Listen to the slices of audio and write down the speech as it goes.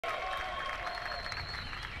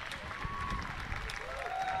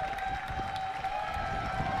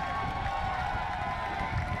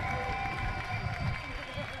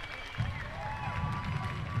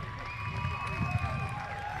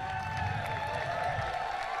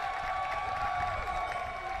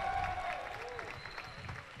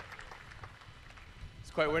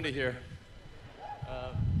It's quite windy here.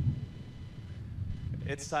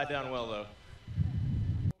 It's tied down well, though.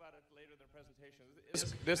 About it later in the presentation.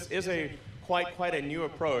 This is a quite a new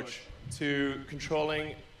approach to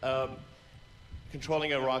controlling a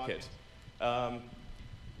rocket.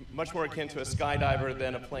 Much more akin to a skydiver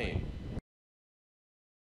than a plane.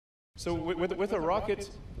 So with a rocket,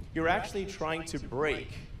 you're actually trying to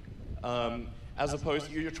brake, as opposed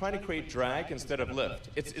to you're trying to create drag instead of lift.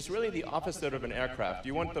 It's really the opposite of an aircraft.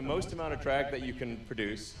 You want the most amount of drag that you can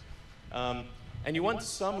produce, and you want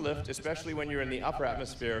some lift, especially when you're in the upper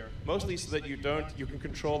atmosphere, mostly so that you can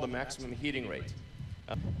control the maximum heating rate.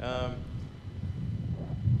 And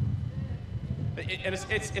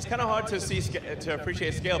it's kind of hard to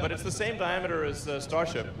appreciate scale, but it's the same diameter as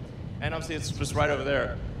Starship, and obviously it's just right over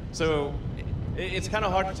there. So it's kind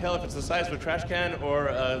of hard to tell if it's the size of a trash can or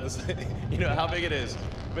how big it is.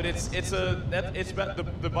 But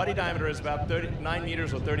about the body diameter is about 9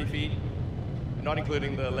 meters or 30 feet, not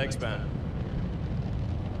including the leg span.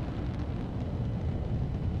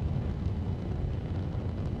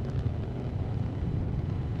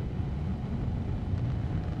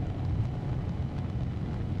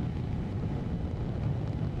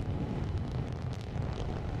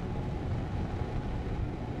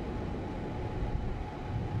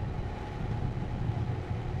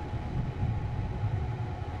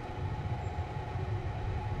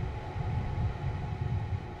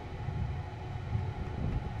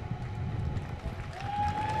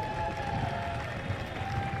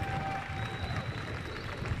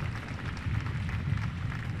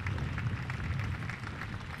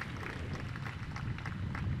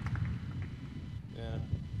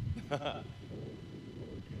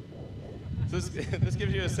 So this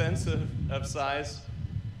gives you a sense of size.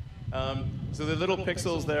 So the little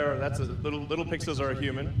pixels there, little pixels are a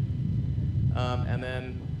human. And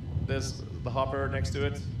then there's the Hopper next to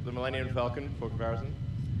it, the Millennium Falcon for comparison.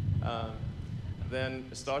 Then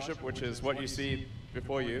Starship, which is what you see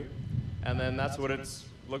before you. And then that's what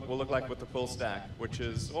will look like with the full stack, which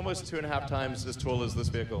is almost 2.5 times as tall as this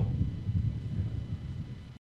vehicle.